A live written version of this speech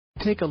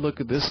Take a look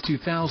at this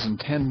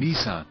 2010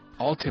 Nissan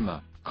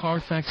Altima.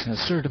 Carfax has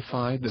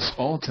certified this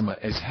Altima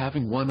as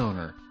having one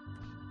owner.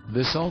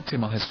 This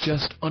Altima has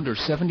just under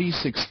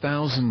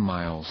 76,000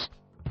 miles.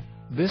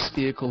 This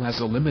vehicle has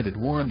a limited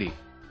warranty.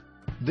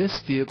 This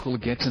vehicle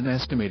gets an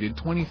estimated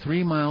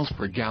 23 miles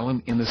per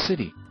gallon in the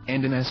city,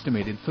 and an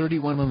estimated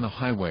 31 on the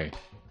highway.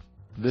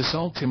 This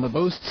Altima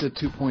boasts a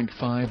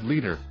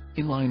 2.5-liter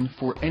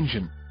inline-4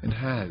 engine, and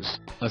has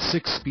a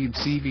 6-speed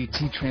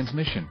CVT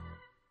transmission.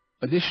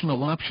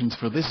 Additional options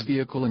for this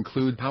vehicle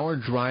include power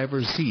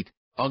driver's seat,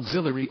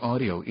 auxiliary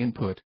audio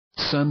input,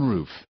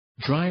 sunroof,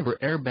 driver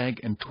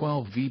airbag and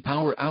 12V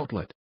power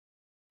outlet.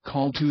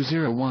 Call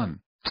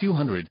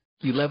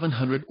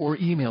 201-200-1100 or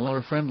email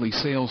our friendly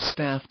sales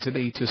staff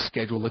today to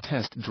schedule a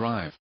test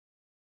drive.